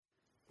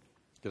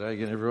G'day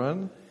again,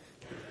 everyone.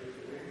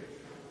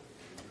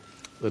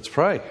 Let's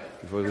pray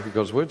before we look at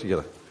God's Word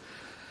together.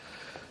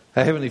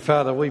 Our Heavenly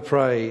Father, we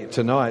pray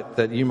tonight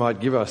that you might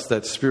give us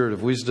that spirit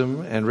of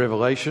wisdom and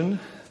revelation,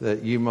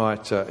 that you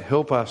might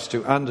help us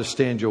to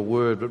understand your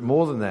Word, but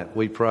more than that,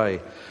 we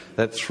pray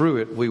that through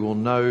it we will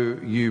know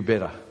you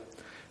better.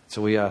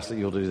 So we ask that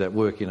you'll do that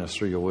work in us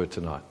through your Word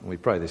tonight. And we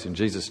pray this in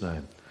Jesus'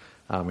 name.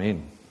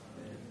 Amen.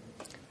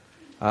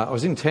 I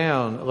was in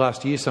town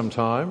last year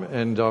sometime,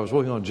 and I was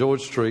walking on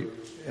George Street,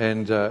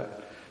 and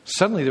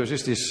suddenly there was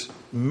just this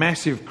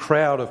massive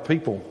crowd of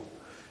people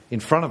in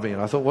front of me,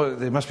 and I thought, well,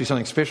 there must be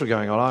something special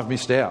going on. I've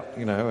missed out,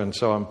 and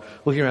so I'm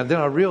looking around. Then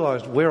I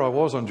realised where I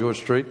was on George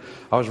Street.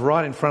 I was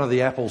right in front of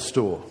the Apple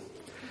store,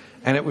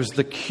 and it was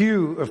the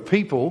queue of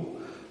people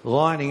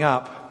lining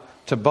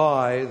up to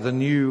buy the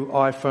new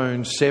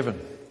iPhone 7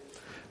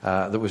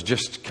 that was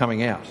just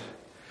coming out.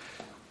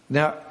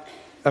 Now,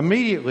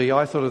 immediately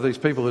I thought of these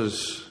people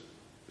as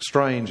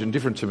strange and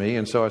different to me,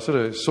 and so I sort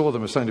of saw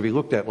them as something to be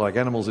looked at like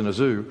animals in a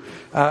zoo.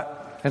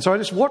 And so I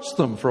just watched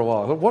them for a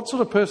while. I thought, what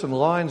sort of person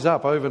lines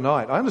up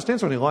overnight? I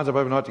understand someone who lines up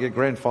overnight to get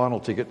grand final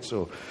tickets,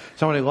 or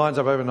someone who lines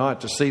up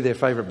overnight to see their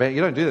favourite band.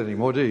 You don't do that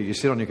anymore, do you? You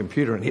sit on your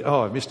computer and hit,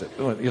 I missed it.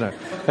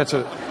 That's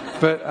a.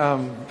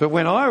 But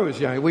when I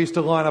was young, we used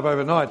to line up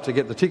overnight to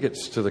get the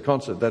tickets to the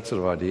concert, that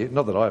sort of idea.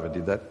 Not that I ever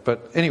did that,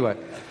 but anyway.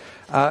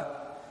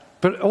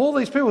 But all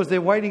these people, as they're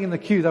waiting in the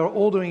queue, they were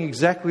all doing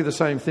exactly the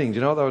same thing. Do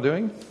you know what they were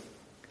doing?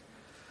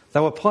 They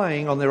were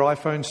playing on their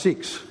iPhone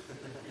 6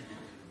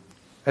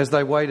 as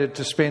they waited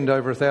to spend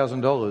over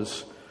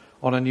 $1,000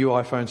 on a new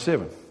iPhone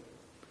 7.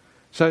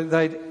 So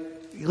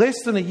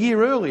less than a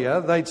year earlier,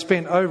 they'd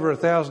spent over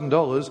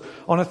 $1,000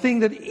 on a thing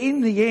that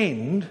in the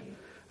end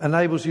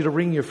enables you to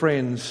ring your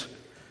friends,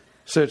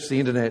 search the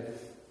internet,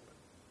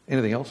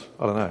 anything else?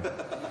 I don't know.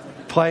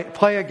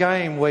 Play a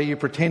game where you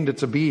pretend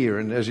it's a beer,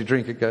 and as you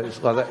drink it goes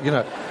like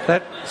that.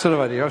 That sort of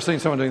idea. I've seen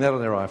someone doing that on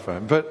their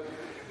iPhone. But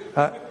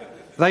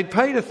they'd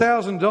paid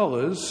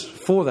 $1,000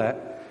 for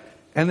that,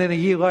 and then a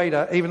year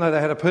later, even though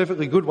they had a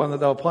perfectly good one that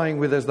they were playing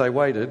with as they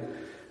waited,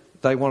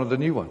 they wanted a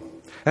new one.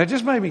 And it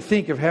just made me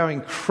think of how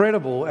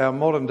incredible our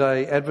modern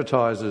day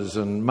advertisers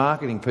and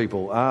marketing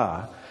people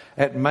are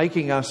at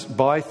making us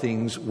buy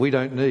things we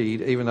don't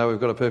need, even though we've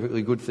got a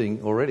perfectly good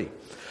thing already.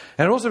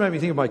 And it also made me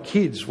think of my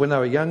kids when they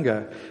were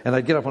younger, and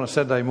they'd get up on a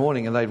Saturday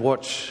morning and they'd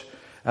watch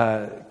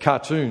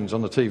cartoons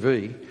on the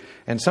TV.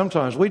 And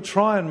sometimes we'd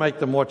try and make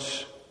them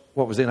watch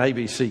what was then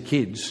ABC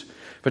Kids,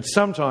 but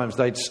sometimes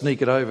they'd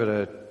sneak it over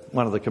to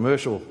one of the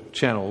commercial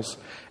channels,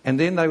 and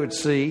then they would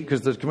see,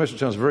 because the commercial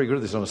channels are very good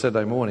at this on a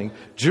Saturday morning,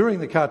 during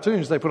the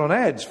cartoons they put on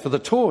ads for the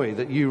toy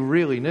that you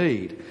really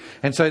need.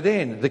 And so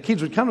then the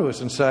kids would come to us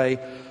and say,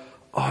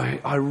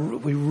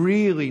 we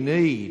really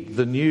need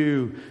the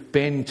new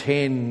Ben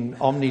 10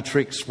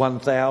 Omnitrix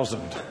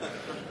 1000,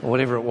 or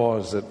whatever it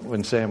was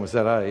when Sam was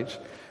that age.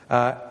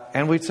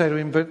 And we'd say to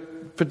him,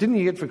 but didn't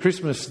you get for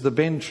Christmas the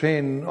Ben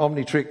 10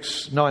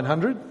 Omnitrix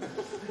 900?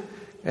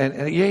 And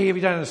but you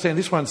don't understand,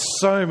 this one's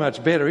so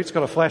much better. It's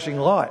got a flashing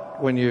light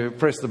when you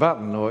press the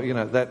button, or,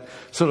 that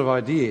sort of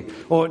idea.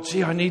 Or,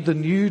 gee, I need the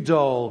new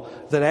doll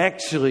that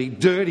actually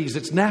dirties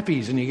its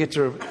nappies, and you get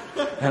to...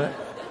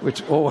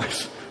 which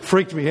always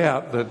freaked me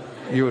out that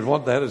you would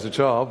want that as a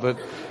child. But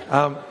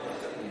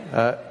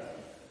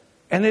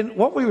and then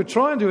what we would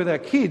try and do with our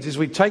kids is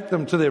we'd take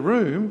them to their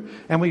room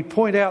and we'd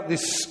point out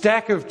this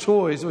stack of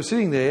toys that were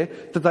sitting there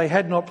that they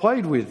had not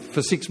played with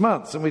for 6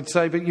 months. And we'd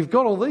say, but you've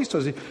got all these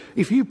toys.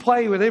 If you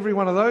play with every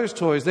one of those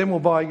toys, then we'll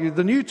buy you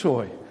the new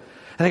toy.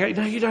 And they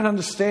go, no, you don't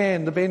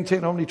understand. The Ben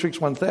 10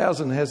 Omnitrix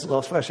 1000 has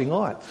a flashing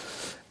light.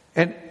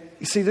 And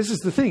you see, this is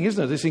the thing,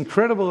 isn't it? This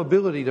incredible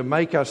ability to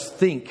make us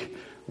think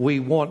we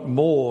want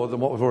more than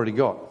what we've already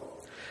got.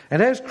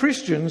 And as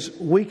Christians,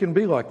 we can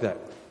be like that.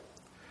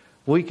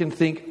 We can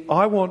think,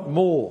 I want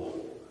more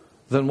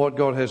than what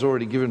God has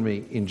already given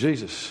me in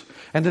Jesus.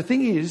 And the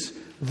thing is,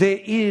 there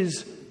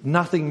is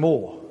nothing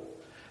more.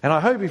 And I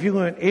hope if you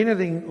learned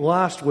anything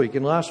last week,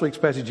 in last week's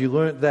passage, you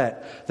learnt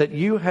that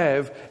you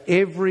have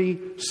every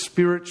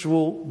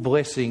spiritual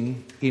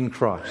blessing in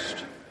Christ.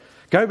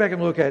 Go back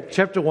and look at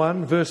chapter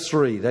 1, verse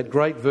 3, that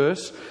great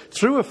verse.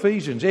 Through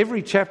Ephesians,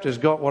 every chapter's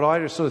got what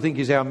I sort of think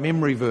is our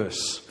memory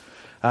verse.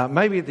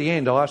 Maybe at the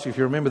end I'll ask you if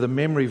you remember the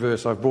memory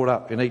verse I've brought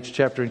up in each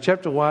chapter. In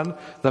chapter 1,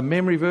 the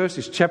memory verse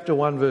is chapter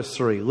 1, verse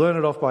 3. Learn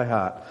it off by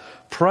heart.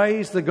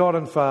 Praise the God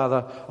and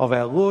Father of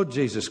our Lord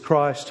Jesus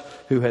Christ,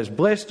 who has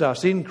blessed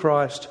us in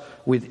Christ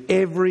with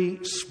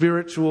every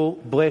spiritual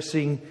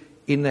blessing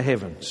in the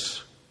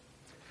heavens.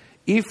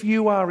 If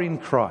you are in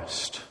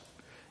Christ,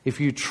 if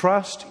you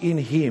trust in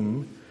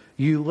Him,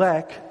 you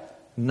lack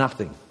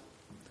nothing.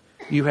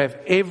 You have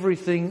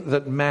everything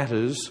that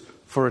matters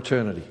for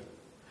eternity.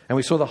 And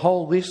we saw the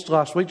whole list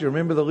last week. Do you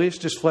remember the list?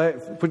 Just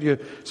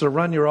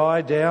run your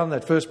eye down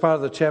that first part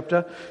of the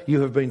chapter. You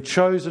have been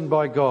chosen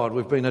by God.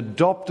 We've been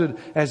adopted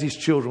as His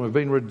children. We've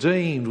been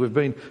redeemed. We've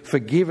been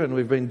forgiven.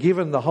 We've been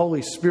given the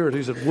Holy Spirit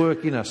who's at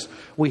work in us.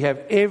 We have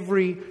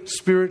every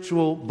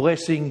spiritual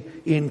blessing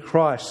in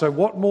Christ. So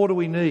what more do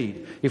we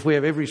need if we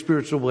have every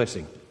spiritual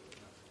blessing?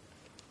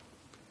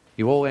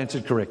 You all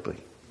answered correctly.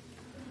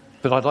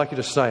 But I'd like you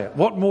to say it.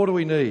 What more do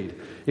we need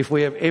if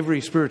we have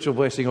every spiritual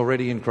blessing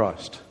already in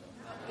Christ?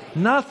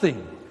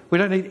 Nothing. We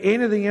don't need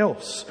anything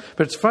else.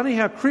 But it's funny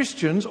how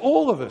Christians,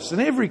 all of us,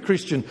 and every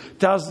Christian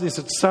does this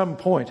at some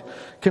point,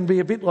 can be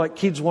a bit like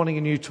kids wanting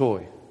a new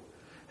toy.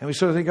 And we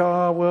sort of think,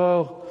 oh,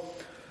 well,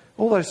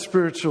 all those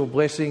spiritual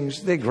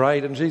blessings, they're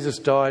great, and Jesus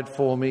died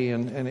for me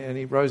and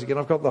he rose again.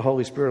 I've got the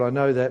Holy Spirit, I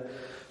know that.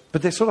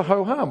 But they're sort of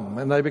ho-hum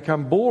and they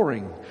become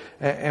boring.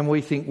 And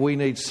we think we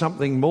need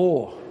something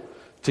more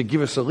to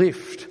give us a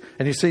lift.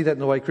 And you see that in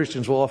the way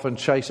Christians will often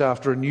chase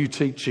after a new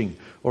teaching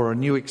or a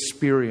new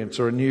experience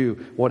or a new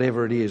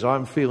whatever it is.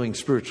 I'm feeling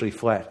spiritually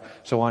flat,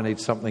 so I need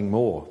something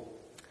more.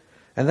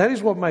 And that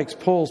is what makes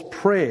Paul's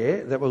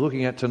prayer that we're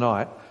looking at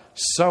tonight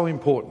so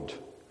important.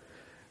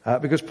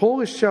 Because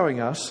Paul is showing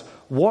us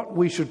what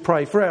we should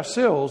pray for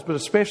ourselves, but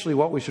especially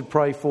what we should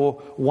pray for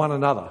one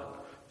another,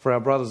 for our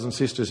brothers and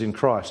sisters in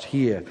Christ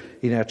here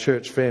in our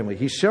church family.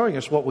 He's showing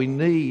us what we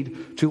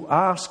need to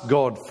ask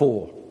God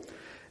for.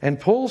 And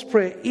Paul's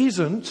prayer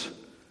isn't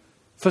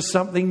for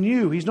something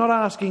new. He's not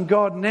asking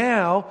God,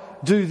 now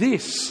do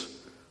this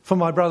for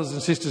my brothers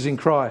and sisters in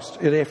Christ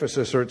at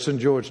Ephesus or at St.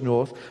 George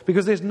North,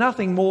 because there's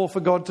nothing more for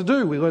God to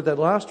do. We learned that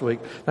last week.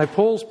 Now,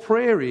 Paul's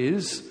prayer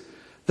is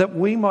that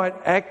we might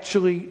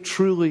actually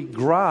truly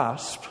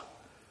grasp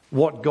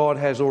what God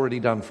has already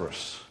done for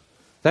us.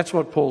 That's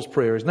what Paul's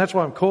prayer is. And that's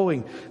why I'm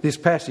calling this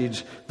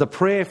passage the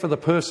prayer for the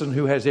person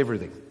who has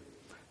everything.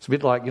 It's a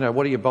bit like,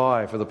 what do you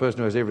buy for the person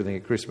who has everything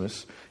at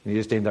Christmas? And you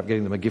just end up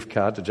getting them a gift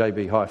card to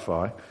JB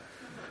Hi-Fi.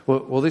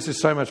 Well, this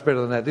is so much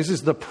better than that. This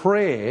is the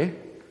prayer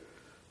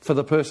for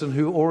the person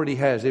who already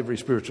has every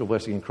spiritual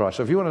blessing in Christ.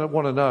 So if you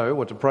want to know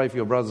what to pray for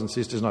your brothers and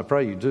sisters, and I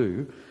pray you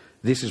do,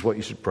 this is what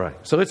you should pray.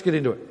 So let's get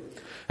into it.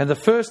 And the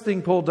first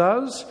thing Paul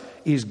does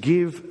is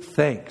give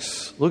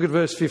thanks. Look at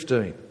verse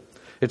 15.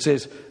 It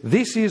says,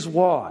 this is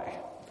why.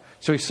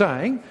 So he's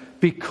saying,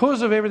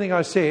 because of everything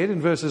I said in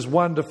verses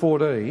 1 to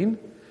 14,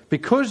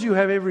 because you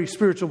have every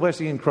spiritual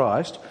blessing in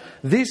Christ,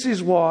 this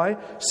is why,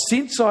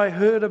 since I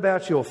heard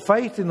about your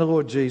faith in the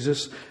Lord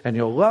Jesus and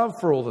your love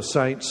for all the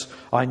saints,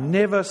 I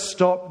never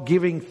stop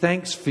giving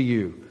thanks for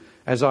you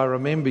as I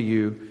remember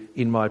you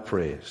in my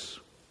prayers.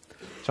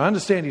 So I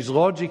understand his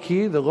logic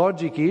here. The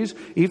logic is,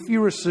 if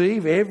you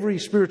receive every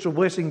spiritual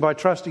blessing by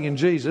trusting in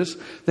Jesus,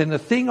 then the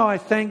thing I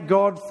thank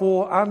God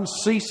for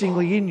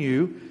unceasingly in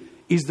you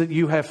is that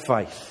you have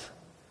faith.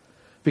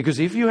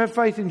 Because if you have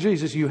faith in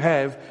Jesus, you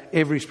have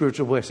every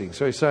spiritual blessing.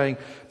 So he's saying,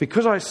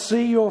 because I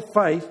see your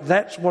faith,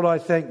 that's what I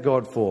thank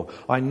God for.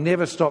 I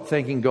never stop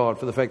thanking God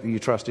for the fact that you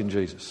trust in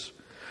Jesus.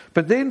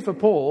 But then for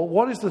Paul,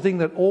 what is the thing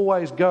that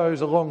always goes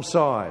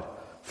alongside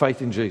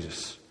faith in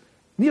Jesus?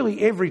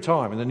 Nearly every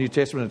time in the New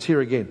Testament, it's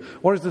here again.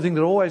 What is the thing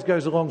that always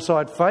goes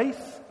alongside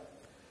faith?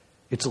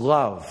 It's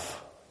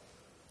love.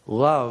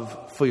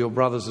 Love for your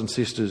brothers and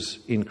sisters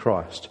in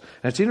Christ.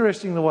 And it's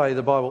interesting the way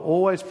the Bible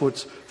always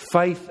puts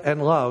faith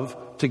and love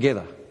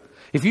together.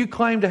 If you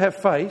claim to have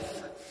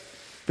faith,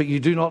 but you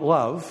do not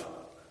love,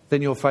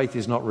 then your faith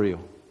is not real.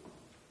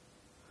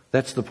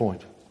 That's the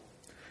point.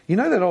 You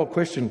know that old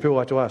question people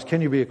like to ask,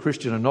 can you be a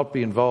Christian and not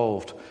be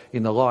involved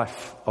in the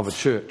life of a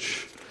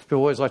church? People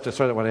always like to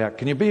throw that one out.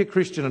 Can you be a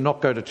Christian and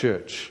not go to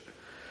church?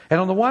 And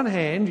on the one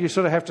hand, you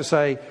sort of have to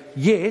say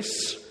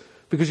yes,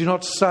 because you're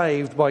not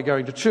saved by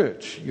going to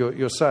church.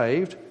 You're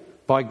saved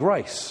by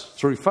grace,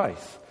 through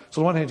faith.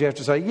 So on the one hand, you have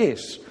to say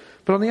yes.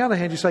 But on the other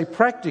hand, you say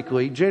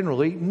practically,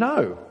 generally,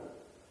 no.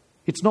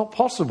 It's not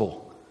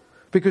possible.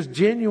 Because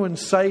genuine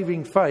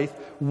saving faith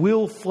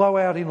will flow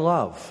out in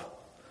love.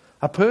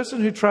 A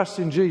person who trusts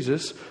in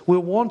Jesus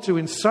will want to,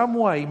 in some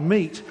way,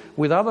 meet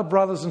with other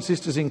brothers and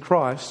sisters in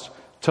Christ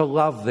to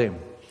love them.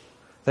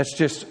 That's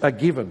just a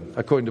given,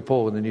 according to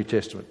Paul in the New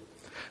Testament.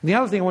 And the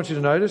other thing I want you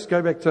to notice,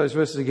 go back to those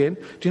verses again.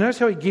 Do you notice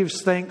how he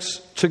gives thanks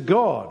to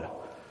God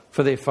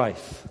for their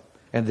faith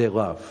and their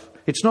love?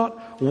 It's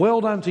not,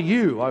 well done to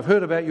you, I've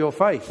heard about your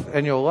faith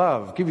and your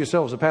love, give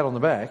yourselves a pat on the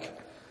back.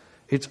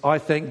 It's, I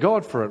thank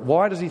God for it.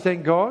 Why does he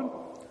thank God?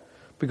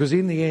 Because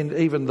in the end,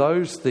 even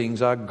those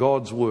things are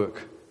God's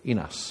work in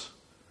us.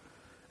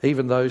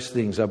 Even those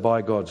things are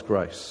by God's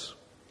grace.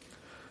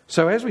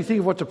 So as we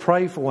think of what to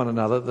pray for one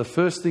another, the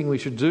first thing we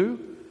should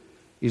do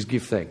is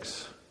give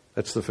thanks.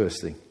 That's the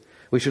first thing.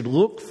 We should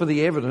look for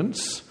the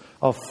evidence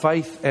of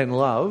faith and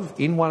love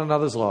in one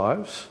another's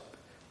lives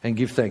and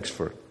give thanks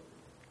for it.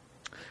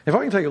 If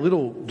I can take a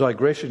little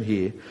digression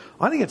here,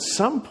 I think at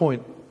some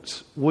point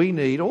we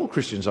need, all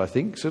Christians I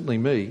think, certainly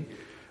me,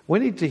 we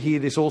need to hear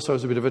this also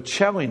as a bit of a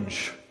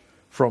challenge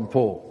from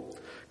Paul.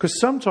 Because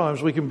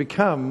sometimes we can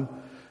become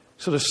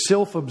sort of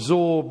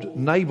self-absorbed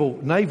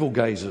navel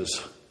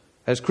gazers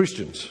as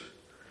Christians.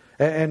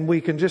 And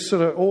we can just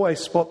sort of always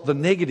spot the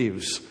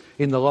negatives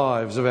in the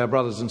lives of our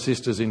brothers and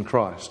sisters in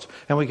Christ.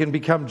 And we can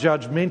become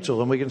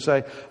judgmental and we can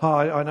say, oh,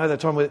 I know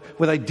that time where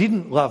they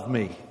didn't love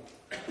me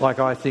like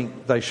I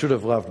think they should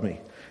have loved me.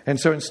 And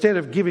so instead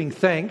of giving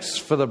thanks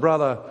for the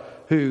brother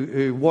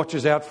who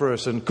watches out for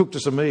us and cooked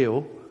us a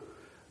meal,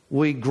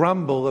 we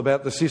grumble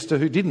about the sister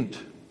who didn't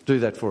do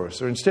that for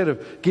us. Or instead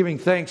of giving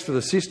thanks for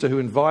the sister who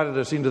invited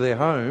us into their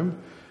home,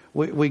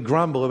 we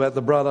grumble about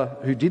the brother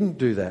who didn't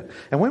do that.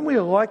 And when we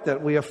are like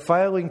that, we are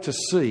failing to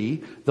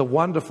see the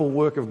wonderful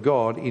work of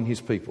God in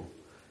his people,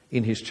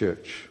 in his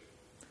church.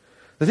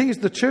 The thing is,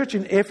 the church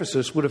in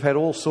Ephesus would have had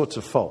all sorts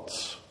of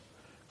faults,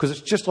 because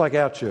it's just like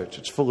our church.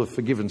 It's full of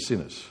forgiven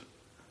sinners.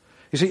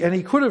 You see, and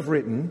he could have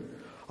written,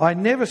 I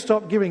never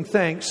stopped giving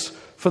thanks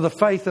for the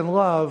faith and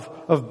love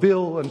of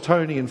Bill and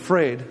Tony and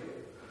Fred,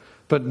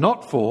 but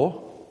not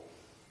for...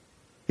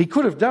 He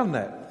could have done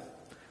that.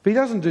 But he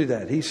doesn't do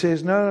that. He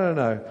says,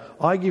 no.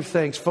 I give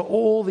thanks for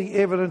all the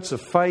evidence of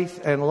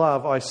faith and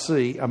love I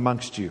see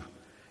amongst you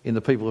in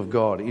the people of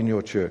God, in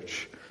your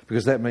church,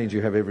 because that means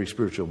you have every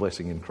spiritual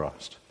blessing in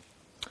Christ.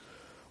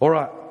 All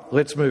right,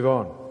 let's move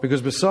on.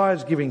 Because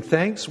besides giving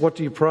thanks, what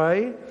do you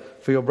pray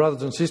for your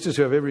brothers and sisters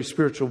who have every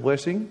spiritual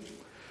blessing?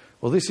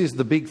 Well, this is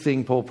the big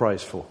thing Paul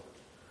prays for.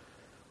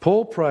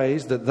 Paul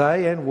prays that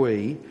they and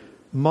we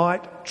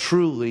might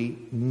truly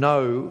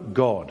know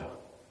God.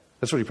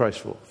 That's what he prays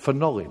for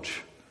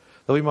knowledge.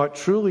 That we might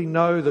truly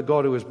know the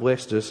God who has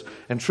blessed us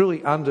and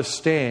truly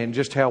understand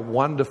just how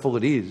wonderful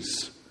it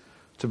is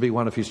to be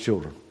one of his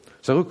children.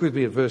 So look with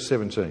me at verse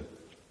 17.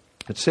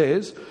 It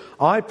says,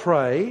 I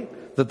pray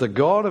that the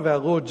God of our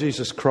Lord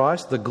Jesus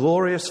Christ, the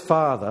glorious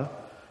Father,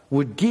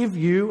 would give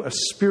you a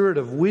spirit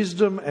of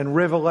wisdom and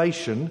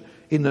revelation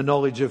in the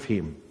knowledge of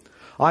him.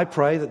 I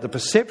pray that the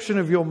perception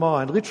of your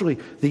mind, literally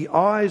the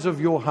eyes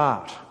of your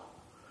heart,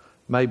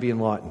 may be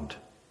enlightened.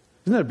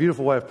 Isn't that a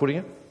beautiful way of putting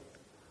it?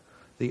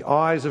 The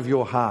eyes of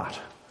your heart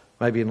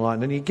may be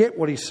enlightened. And you get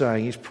what he's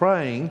saying. He's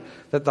praying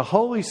that the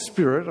Holy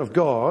Spirit of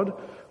God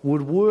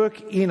would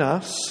work in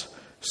us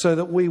so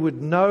that we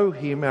would know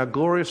him, our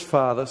glorious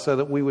Father, so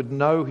that we would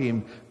know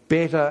him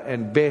better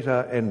and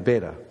better and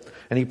better.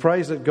 And he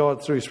prays that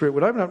God, through his Spirit,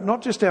 would open up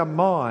not just our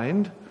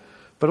mind,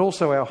 but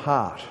also our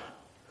heart.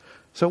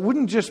 So it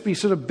wouldn't just be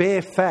sort of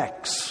bare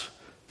facts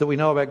that we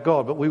know about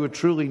God, but we would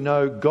truly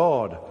know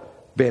God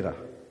better.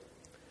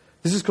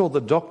 This is called the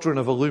doctrine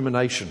of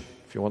illumination,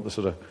 if you want the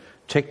sort of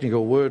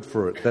technical word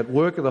for it. That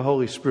work of the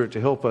Holy Spirit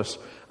to help us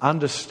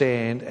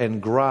understand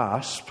and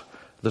grasp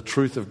the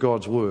truth of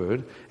God's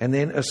word, and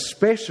then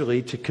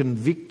especially to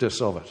convict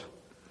us of it.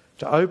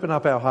 To open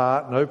up our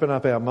heart and open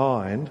up our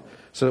mind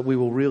so that we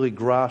will really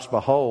grasp a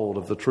hold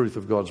of the truth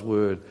of God's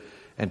word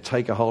and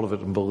take a hold of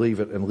it and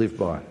believe it and live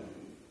by it.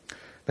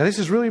 Now, this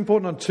is really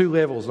important on two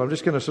levels. I'm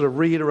just going to sort of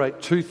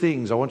reiterate two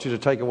things I want you to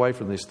take away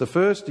from this. The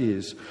first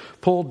is,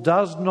 Paul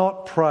does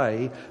not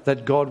pray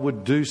that God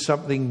would do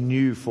something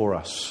new for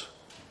us.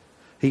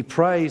 He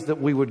prays that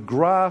we would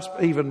grasp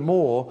even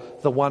more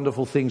the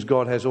wonderful things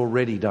God has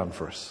already done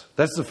for us.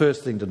 That's the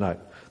first thing to note.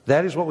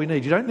 That is what we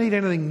need. You don't need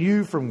anything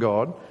new from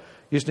God.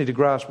 You just need to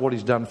grasp what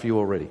he's done for you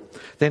already.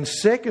 Then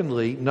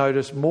secondly,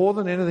 notice more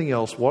than anything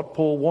else, what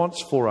Paul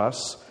wants for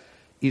us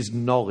is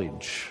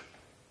knowledge.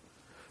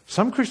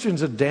 Some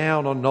Christians are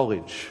down on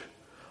knowledge.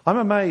 I'm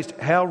amazed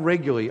how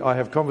regularly I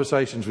have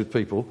conversations with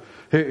people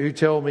who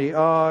tell me,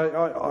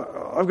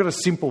 I've got a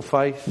simple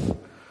faith.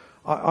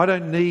 I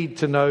don't need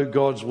to know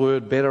God's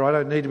word better. I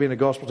don't need to be in a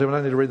gospel team. I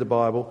don't need to read the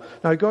Bible.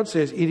 No, God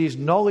says it is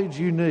knowledge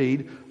you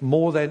need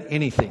more than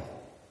anything.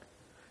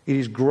 It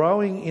is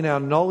growing in our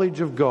knowledge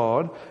of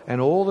God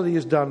and all that he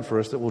has done for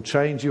us that will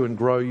change you and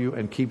grow you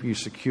and keep you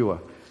secure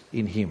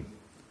in him.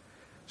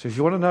 So if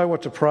you want to know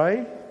what to pray,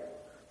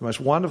 the most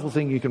wonderful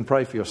thing you can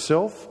pray for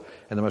yourself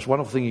and the most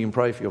wonderful thing you can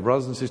pray for your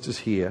brothers and sisters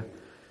here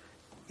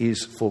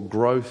is for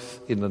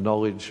growth in the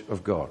knowledge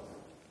of God.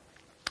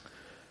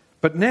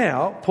 But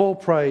now, Paul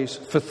prays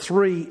for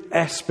three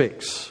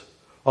aspects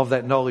of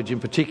that knowledge in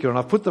particular, and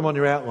I've put them on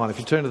your outline. If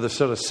you turn to the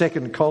sort of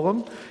second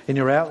column in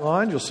your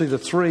outline, you'll see the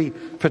three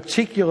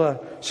particular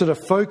sort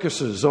of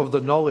focuses of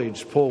the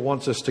knowledge Paul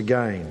wants us to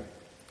gain. And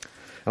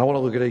I want to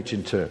look at each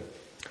in turn.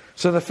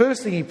 So the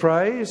first thing he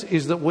prays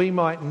is that we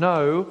might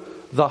know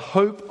the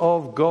hope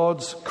of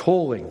God's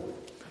calling.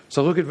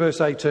 So look at verse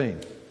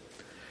 18.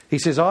 He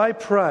says, I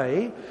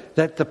pray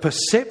that the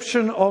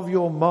perception of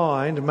your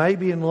mind may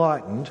be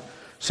enlightened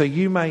so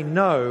you may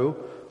know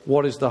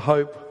what is the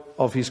hope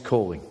of his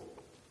calling.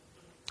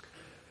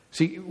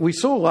 See, we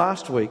saw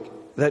last week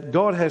that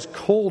God has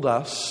called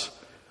us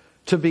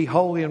to be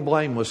holy and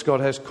blameless. God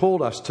has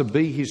called us to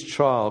be his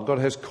child. God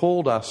has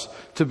called us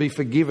to be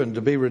forgiven,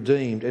 to be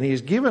redeemed. And he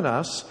has given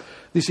us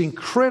this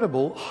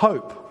incredible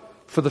hope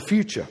for the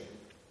future.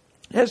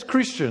 As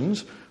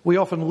Christians, we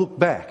often look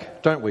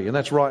back, don't we? And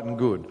that's right and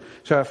good.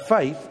 So our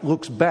faith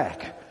looks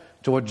back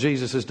to what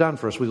Jesus has done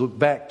for us. We look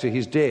back to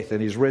his death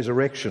and his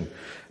resurrection.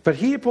 But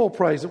here Paul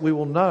prays that we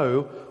will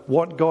know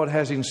what God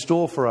has in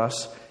store for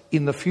us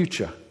in the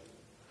future.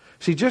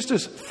 See, just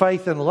as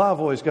faith and love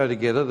always go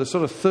together, the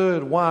sort of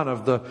third one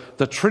of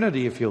the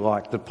Trinity, if you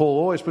like, that Paul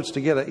always puts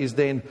together is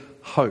then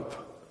hope.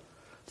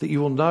 That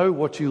you will know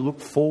what you look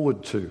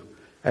forward to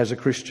as a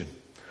Christian.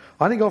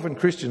 I think often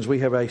Christians, we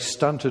have a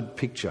stunted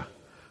picture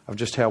of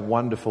just how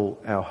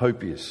wonderful our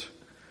hope is.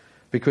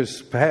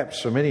 Because perhaps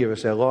for many of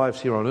us, our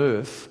lives here on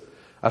earth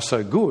are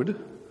so good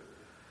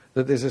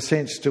that there's a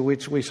sense to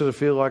which we sort of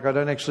feel like I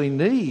don't actually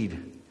need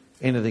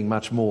anything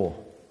much more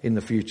in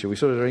the future. We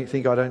sort of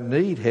think I don't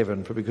need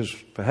heaven because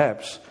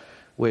perhaps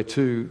we're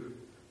too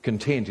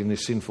content in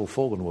this sinful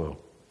fallen world.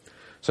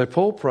 So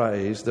Paul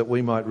prays that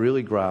we might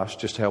really grasp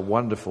just how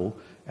wonderful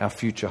our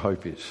future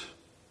hope is.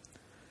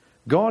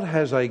 God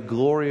has a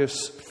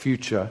glorious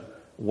future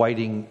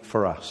waiting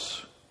for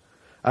us.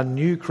 A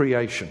new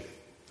creation,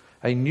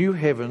 a new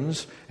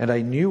heavens and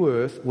a new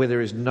earth where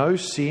there is no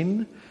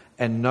sin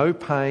and no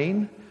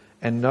pain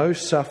and no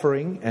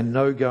suffering and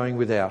no going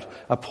without.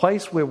 A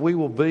place where we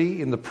will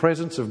be in the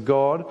presence of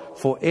God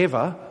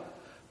forever,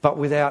 but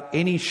without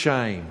any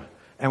shame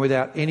and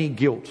without any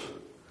guilt,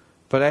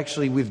 but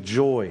actually with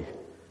joy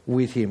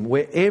with Him,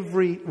 where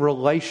every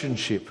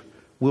relationship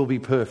will be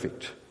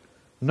perfect.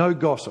 No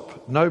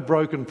gossip, no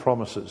broken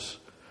promises,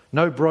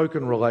 no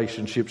broken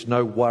relationships,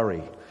 no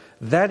worry.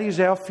 That is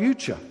our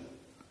future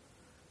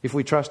if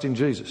we trust in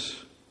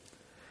Jesus.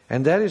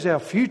 And that is our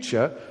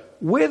future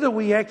whether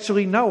we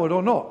actually know it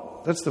or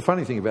not. That's the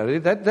funny thing about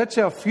it. That's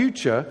our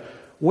future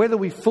whether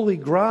we fully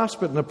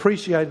grasp it and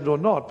appreciate it or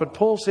not. But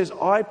Paul says,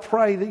 I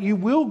pray that you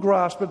will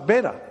grasp it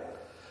better,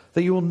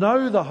 that you will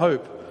know the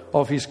hope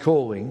of His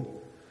calling,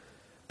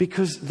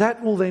 because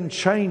that will then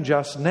change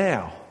us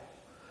now.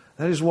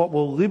 That is what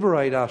will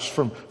liberate us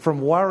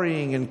from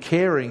worrying and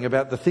caring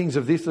about the things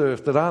of this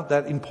earth that aren't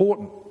that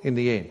important in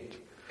the end.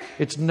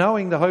 It's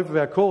knowing the hope of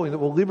our calling that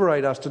will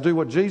liberate us to do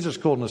what Jesus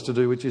called us to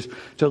do, which is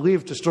to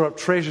live, to store up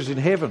treasures in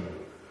heaven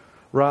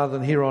rather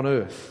than here on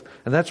earth.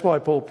 And that's why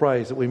Paul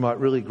prays that we might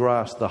really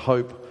grasp the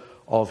hope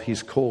of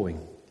his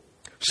calling.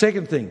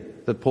 Second thing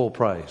that Paul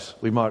prays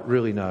we might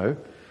really know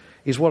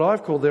is what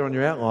I've called there on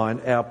your outline,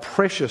 our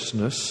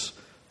preciousness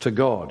to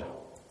God.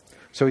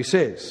 So he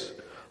says,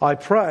 I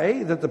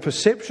pray that the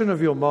perception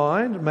of your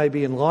mind may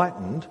be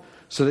enlightened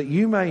so that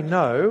you may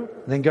know,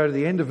 and then go to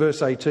the end of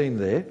verse 18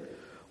 there,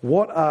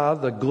 what are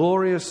the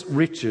glorious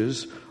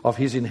riches of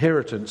his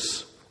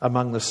inheritance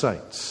among the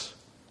saints.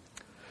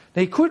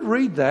 Now you could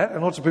read that,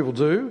 and lots of people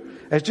do,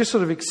 as just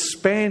sort of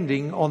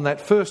expanding on that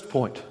first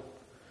point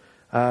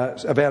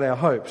about our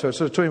hope. So it's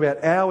sort of talking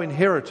about our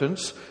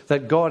inheritance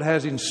that God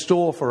has in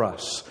store for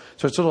us.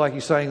 So it's sort of like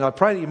he's saying, I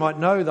pray that you might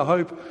know the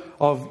hope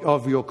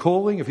of your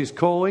calling, of his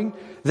calling.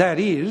 That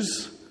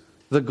is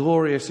the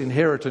glorious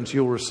inheritance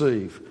you'll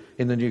receive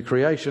in the new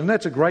creation. And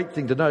that's a great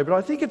thing to know. But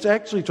I think it's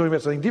actually talking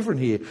about something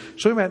different here.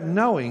 It's talking about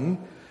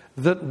knowing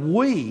that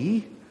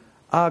we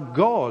are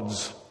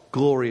God's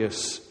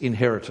glorious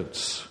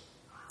inheritance.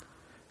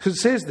 Because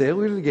it says there,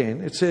 look at it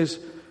again, it says,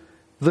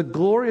 the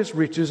glorious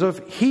riches of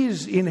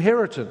his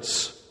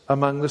inheritance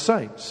among the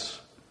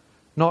saints.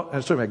 And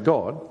it's talking about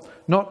God,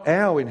 not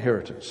our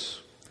inheritance.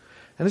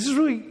 And this is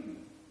really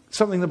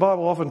something the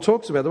Bible often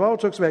talks about. The Bible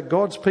talks about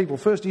God's people,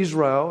 first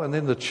Israel and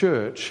then the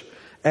church,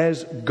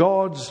 as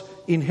God's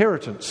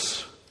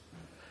inheritance,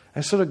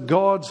 as sort of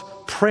God's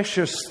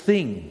precious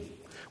thing,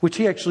 which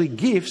he actually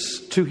gifts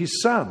to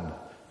his Son,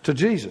 to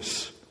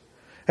Jesus.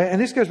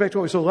 And this goes back to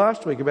what we saw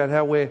last week about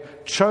how we're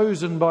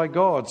chosen by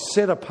God,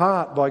 set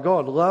apart by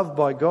God, loved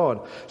by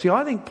God. See,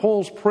 I think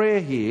Paul's prayer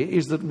here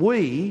is that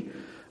we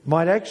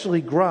might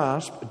actually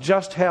grasp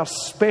just how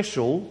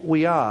special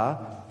we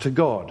are to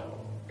God.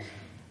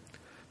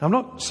 Now, I'm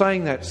not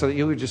saying that so that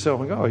you would just say, oh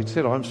my God, he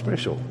said I'm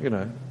special. You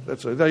know,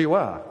 there you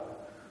are.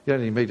 You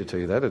don't need me to tell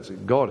you that. It's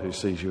God who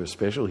sees you as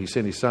special. He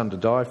sent his Son to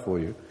die for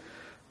you.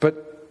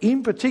 But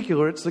in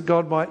particular, it's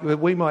that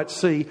we might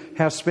see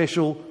how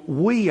special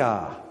we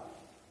are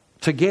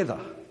together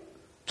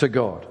to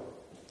God.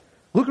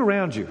 Look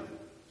around you.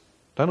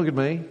 Don't look at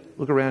me.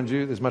 Look around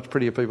you. There's much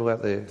prettier people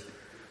out there.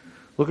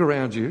 Look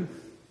around you.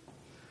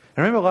 And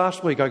remember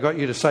last week I got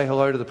you to say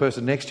hello to the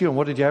person next to you, and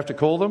what did you have to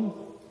call them?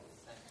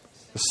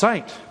 A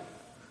saint.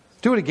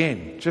 Do it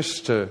again,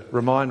 just to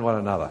remind one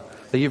another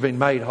that you've been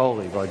made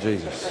holy by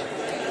Jesus.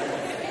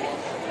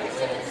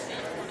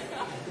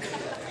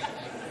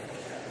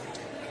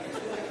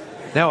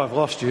 Now I've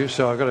lost you,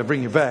 so I've got to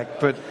bring you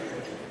back. But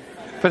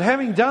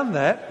having done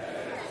that,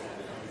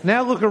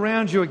 now look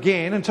around you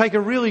again and take a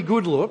really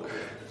good look.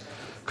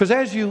 Because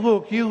as you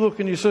look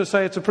and you sort of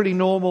say it's a pretty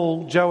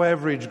normal, Joe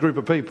average group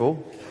of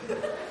people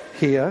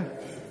here.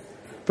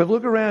 But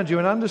look around you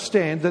and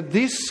understand that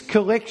this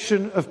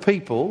collection of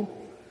people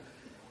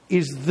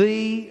is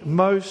the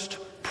most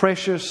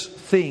precious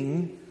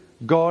thing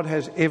God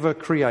has ever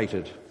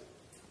created.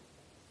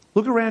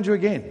 Look around you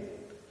again.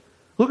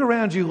 Look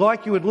around you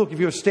like you would look if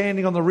you were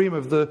standing on the rim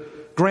of the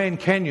Grand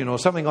Canyon or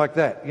something like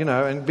that, you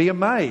know, and be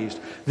amazed.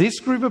 This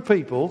group of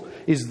people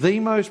is the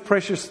most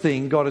precious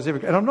thing God has ever...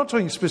 And I'm not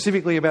talking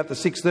specifically about the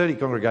 6:30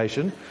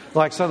 congregation,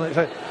 like suddenly...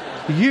 So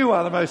you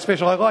are the most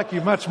special. I like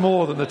you much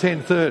more than the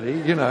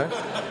 10:30, you know.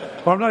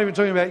 Or I'm not even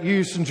talking about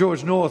you, St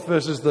George North,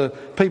 versus the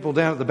people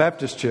down at the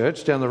Baptist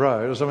church down the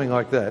road or something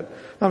like that.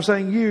 I'm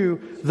saying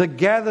you, the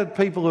gathered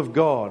people of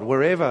God,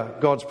 wherever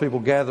God's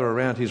people gather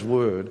around his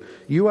word,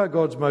 you are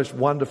God's most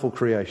wonderful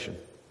creation.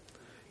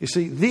 You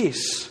see,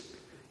 this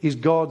is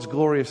God's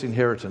glorious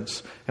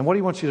inheritance. And what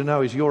he wants you to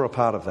know is you're a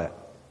part of that.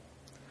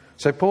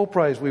 So Paul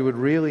prays we would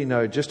really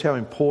know just how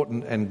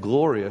important and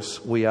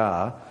glorious we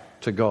are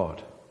to God.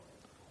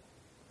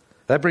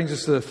 That brings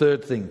us to the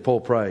third thing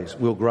Paul prays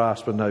we'll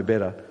grasp and know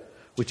better,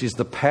 which is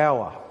the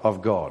power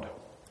of God.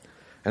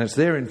 And it's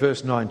there in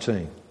verse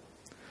 19.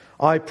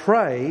 I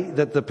pray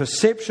that the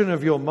perception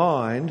of your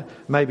mind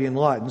may be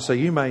enlightened, so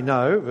you may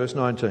know, verse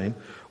 19,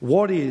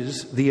 what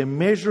is the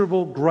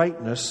immeasurable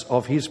greatness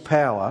of his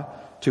power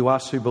to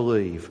us who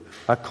believe,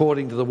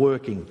 according to the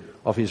working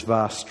of his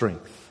vast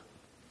strength.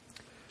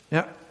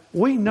 Now,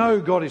 we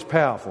know God is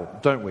powerful,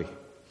 don't we?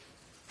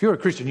 If you're a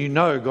Christian, you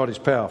know God is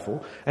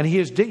powerful, and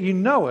you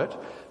know it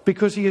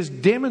because he has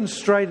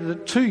demonstrated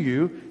it to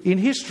you in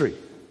history.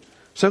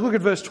 So look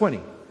at verse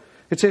 20.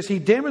 It says he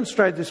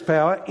demonstrated this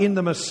power in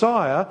the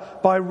Messiah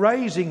by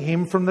raising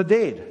him from the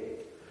dead.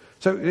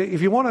 So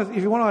if you want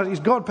to ask,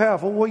 is God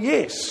powerful? Well,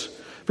 yes.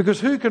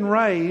 Because who can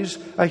raise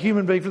a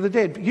human being from the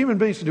dead? Human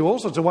beings can do all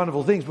sorts of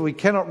wonderful things, but we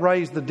cannot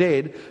raise the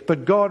dead.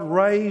 But God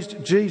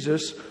raised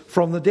Jesus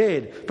from the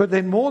dead. But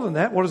then more than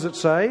that, what does it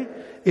say?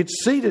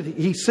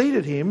 He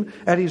seated him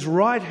at his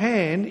right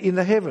hand in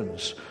the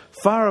heavens,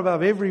 far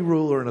above every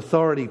ruler and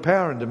authority,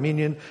 power and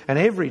dominion, and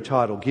every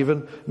title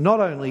given, not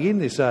only in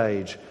this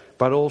age,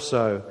 but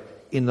also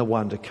in the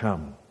one to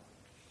come.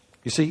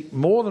 You see,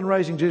 more than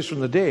raising Jesus from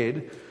the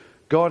dead,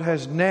 God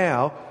has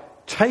now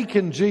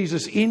taken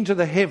Jesus into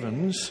the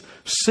heavens,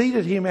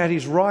 seated him at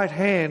his right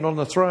hand on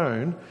the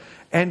throne,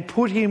 and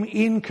put him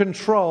in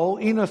control,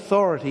 in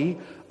authority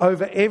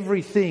over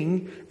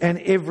everything and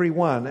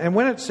everyone. And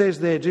when it says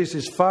there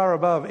Jesus is far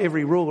above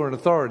every ruler and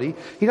authority,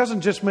 he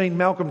doesn't just mean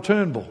Malcolm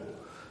Turnbull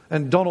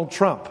and Donald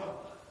Trump.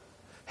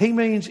 He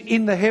means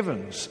in the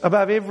heavens,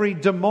 above every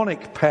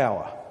demonic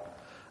power,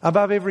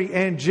 above every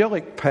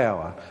angelic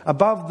power,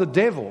 above the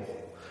devil,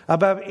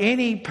 above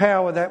any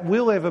power that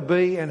will ever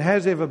be and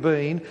has ever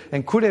been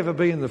and could ever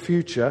be in the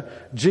future.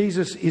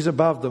 Jesus is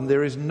above them.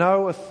 There is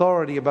no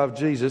authority above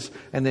Jesus,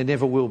 and there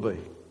never will be.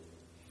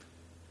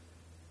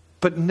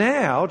 But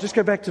now, just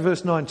go back to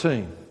verse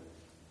 19.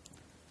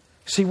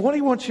 See, what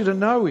he wants you to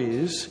know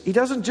is, he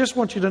doesn't just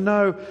want you to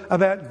know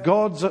about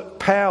God's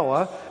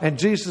power and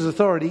Jesus'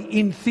 authority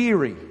in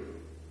theory.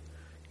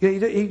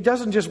 He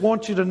doesn't just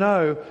want you to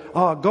know,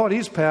 oh, God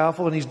is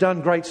powerful and he's done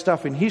great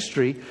stuff in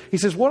history. He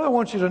says, what I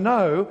want you to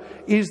know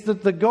is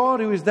that the God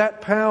who is that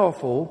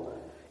powerful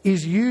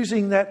is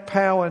using that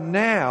power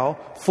now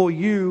for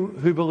you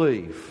who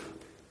believe.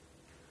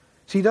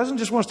 See, he doesn't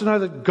just want us to know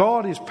that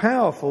God is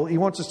powerful. He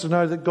wants us to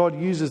know that God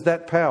uses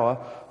that power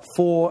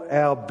for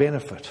our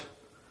benefit.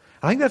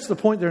 I think that's the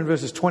point there in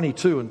verses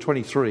 22 and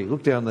 23.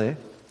 Look down there.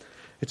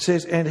 It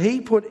says, and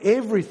he put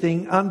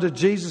everything under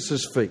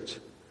Jesus' feet.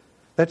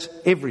 That's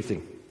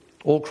everything,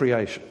 all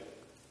creation,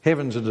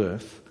 heavens and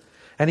earth.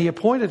 And he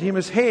appointed him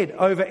as head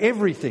over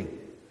everything.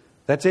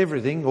 That's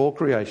everything, all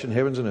creation,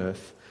 heavens and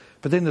earth.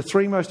 But then the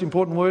three most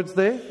important words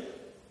there,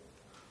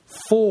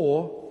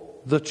 for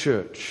the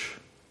church,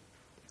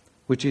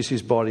 which is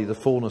his body, the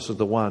fullness of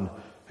the one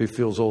who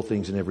fills all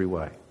things in every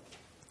way.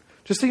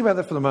 Just think about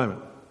that for the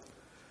moment.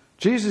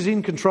 Jesus is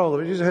in control of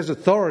it. Jesus has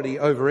authority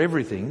over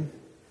everything,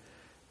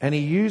 and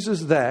he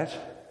uses that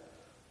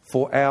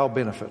for our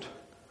benefit.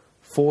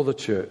 For the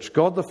church.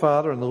 God the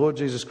Father and the Lord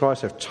Jesus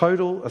Christ have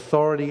total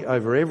authority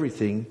over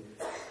everything,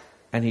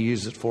 and he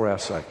uses it for our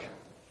sake.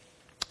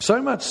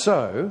 So much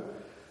so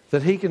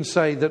that he can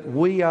say that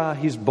we are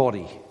his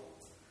body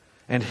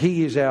and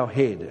he is our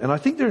head. And I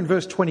think they're in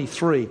verse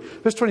 23.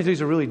 Verse 23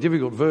 is a really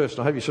difficult verse, and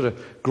I hope you sort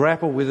of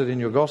grapple with it in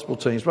your gospel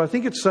teams. But I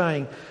think it's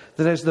saying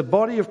that as the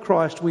body of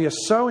Christ, we are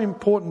so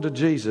important to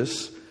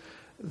Jesus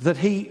that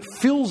he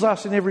fills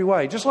us in every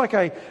way. Just like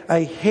a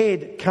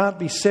head can't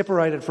be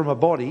separated from a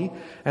body,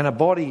 and a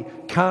body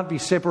can't be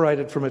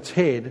separated from its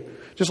head,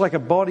 just like a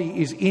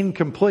body is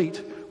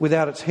incomplete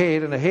without its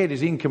head, and a head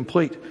is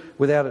incomplete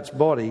without its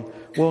body.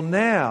 Well,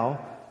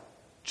 now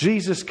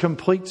Jesus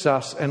completes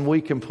us and we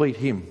complete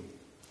him.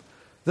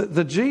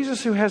 The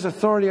Jesus who has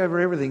authority over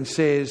everything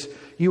says,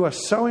 you are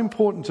so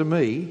important to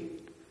me,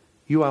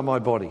 you are my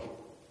body.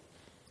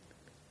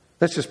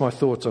 That's just my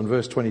thoughts on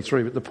verse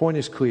 23, but the point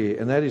is clear,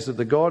 and that is that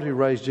the God who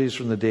raised Jesus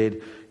from the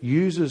dead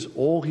uses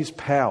all his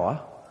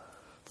power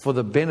for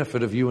the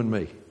benefit of you and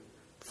me,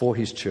 for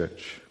his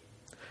church.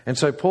 And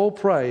so Paul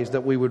prays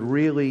that we would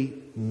really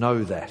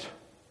know that.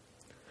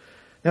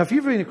 Now, if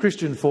you've been a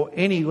Christian for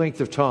any length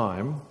of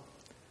time,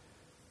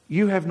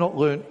 you have not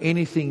learned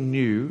anything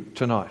new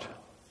tonight.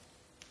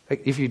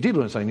 If you did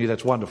learn something new,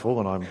 that's wonderful,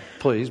 and I'm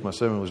pleased. My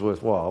sermon was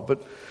worthwhile.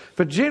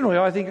 But generally,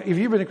 I think if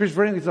you've been a Christian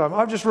for any time,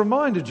 I've just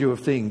reminded you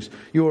of things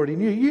you already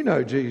knew. You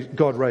know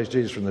God raised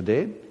Jesus from the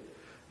dead.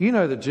 You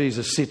know that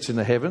Jesus sits in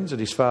the heavens at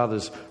his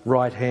Father's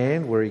right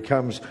hand, where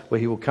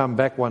he will come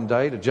back one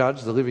day to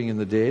judge the living and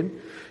the dead.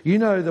 You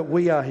know that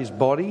we are his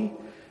body,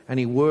 and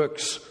he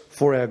works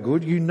for our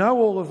good. You know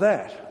all of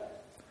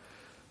that.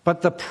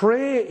 But the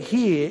prayer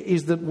here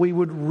is that we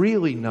would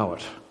really know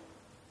it.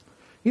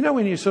 You know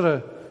when you sort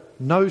of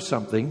know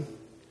something,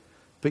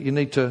 but you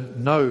need to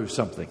know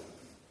something.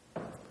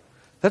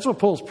 That's what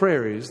Paul's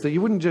prayer is, that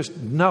you wouldn't just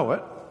know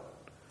it,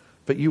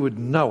 but you would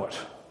know it.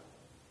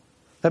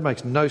 That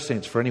makes no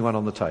sense for anyone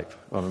on the tape.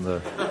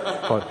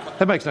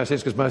 That makes no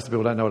sense because most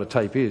people don't know what a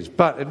tape is.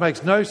 But it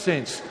makes no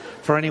sense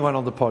for anyone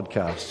on the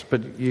podcast.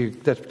 But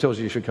that tells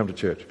you should come to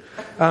church.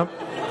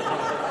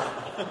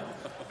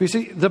 You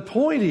see, the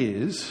point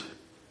is,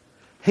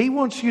 he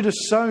wants you to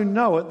so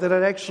know it that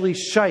it actually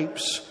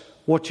shapes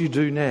what you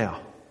do now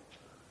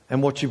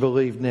and what you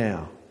believe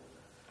now.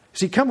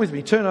 See, come with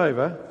me, turn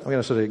over. I'm going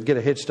to sort of get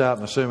a head start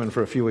in the sermon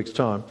for a few weeks'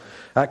 time.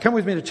 Come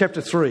with me to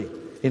chapter 3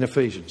 in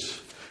Ephesians,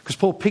 because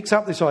Paul picks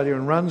up this idea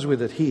and runs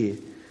with it here.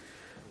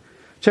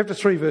 Chapter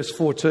 3, verse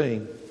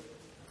 14.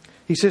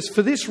 He says,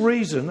 "For this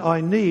reason I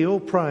kneel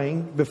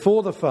praying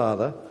before the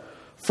Father,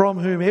 from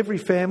whom every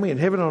family in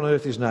heaven and on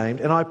earth is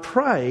named, and I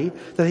pray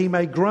that he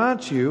may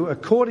grant you,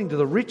 according to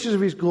the riches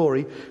of his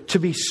glory, to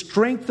be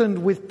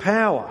strengthened with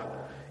power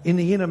in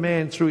the inner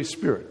man through his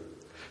Spirit."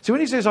 See, when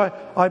he says,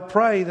 I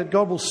pray that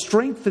God will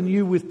strengthen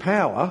you with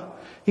power,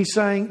 he's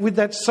saying with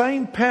that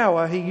same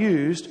power he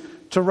used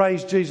to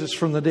raise Jesus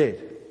from the dead.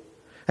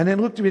 And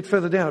then look a bit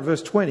further down at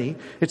verse 20.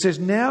 It says,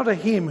 "Now to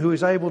him who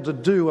is able to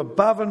do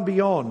above and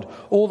beyond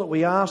all that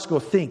we ask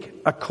or think,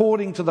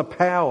 according to the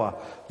power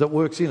that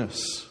works in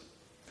us."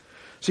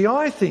 See,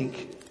 I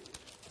think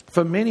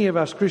for many of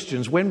us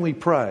Christians, when we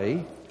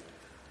pray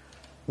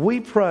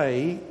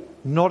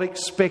not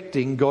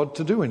expecting God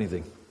to do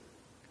anything.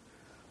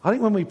 I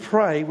think when we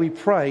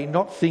pray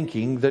not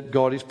thinking that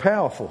God is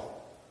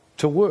powerful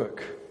to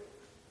work.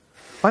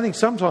 I think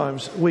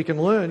sometimes we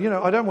can learn,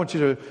 I don't want you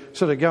to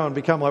sort of go and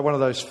become like one of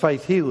those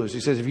faith healers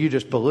who says if you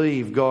just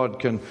believe God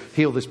can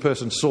heal this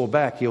person's sore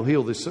back, he'll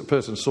heal this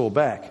person's sore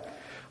back.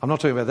 I'm not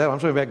talking about that. I'm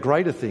talking about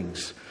greater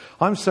things.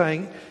 I'm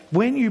saying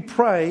when you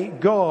pray,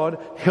 God,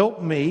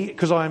 help me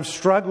because I am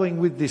struggling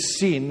with this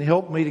sin,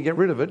 help me to get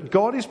rid of it,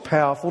 God is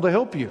powerful to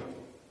help you.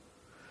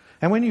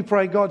 And when you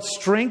pray, God,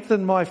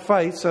 strengthen my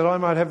faith so that I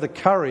might have the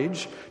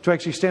courage to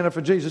actually stand up for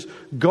Jesus,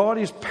 God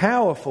is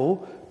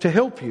powerful to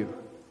help you.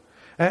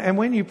 And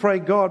when you pray,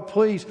 God,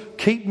 please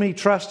keep me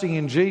trusting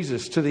in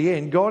Jesus to the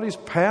end, God is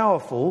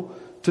powerful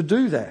to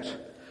do that.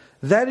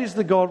 That is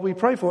the God we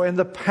pray for. And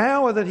the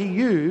power that he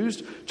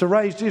used to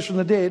raise Jesus from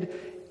the dead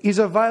is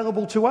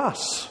available to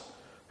us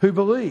who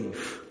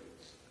believe.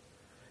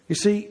 You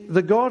see,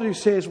 the God who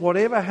says,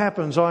 whatever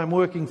happens, I am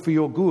working for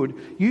your good,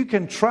 you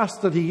can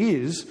trust that he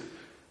is,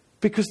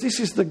 because this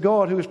is the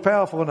God who is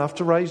powerful enough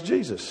to raise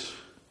Jesus.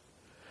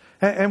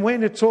 And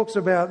when it talks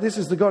about this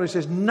is the God who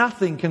says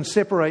nothing can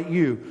separate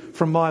you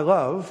from my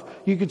love,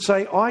 you could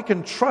say I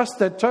can trust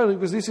that totally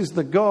because this is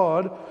the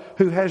God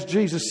who has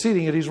Jesus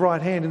sitting at his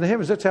right hand in the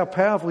heavens. That's how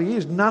powerful he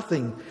is.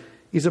 Nothing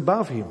is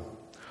above him.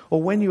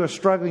 Or when you are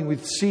struggling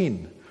with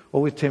sin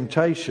or with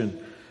temptation,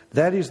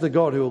 that is the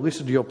God who will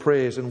listen to your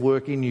prayers and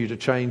work in you to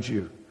change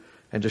you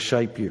and to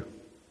shape you.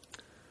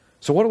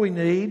 So what do we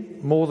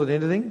need more than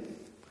anything?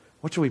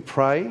 What should we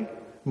pray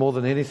more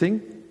than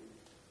anything?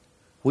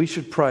 We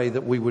should pray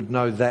that we would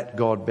know that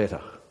God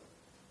better.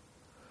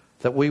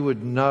 That we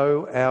would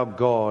know our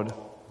God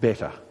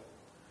better.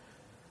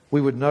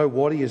 We would know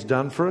what he has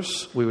done for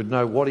us. We would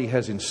know what he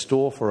has in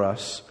store for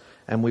us.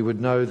 And we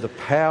would know the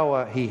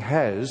power he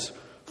has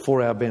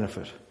for our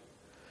benefit.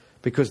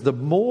 Because the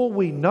more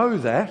we know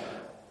that,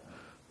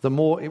 the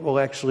more it will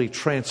actually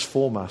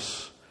transform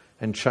us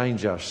and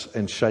change us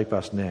and shape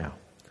us now.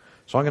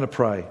 So I'm going to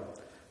pray.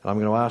 And I'm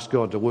going to ask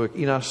God to work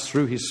in us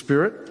through his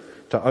Spirit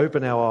to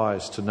open our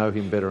eyes to know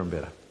him better and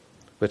better.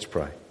 Let's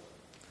pray.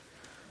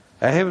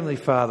 Our Heavenly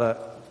Father,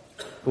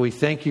 we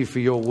thank you for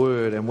your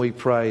word, and we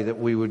pray that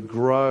we would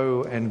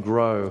grow and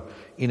grow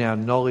in our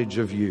knowledge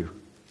of you.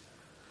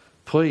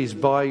 Please,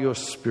 by your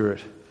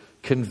Spirit,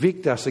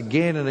 convict us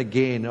again and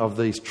again of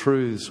these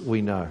truths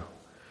we know.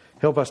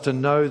 Help us to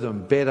know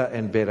them better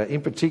and better. In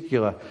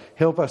particular,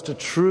 help us to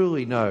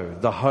truly know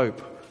the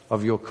hope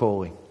of your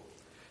calling.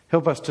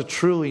 Help us to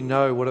truly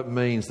know what it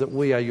means that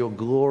we are your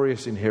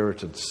glorious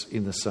inheritance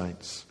in the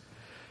saints.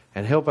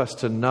 And help us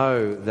to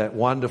know that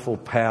wonderful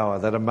power,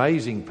 that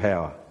amazing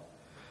power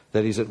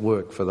that is at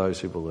work for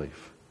those who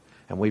believe.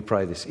 And we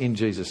pray this in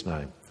Jesus'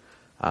 name.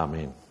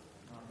 Amen.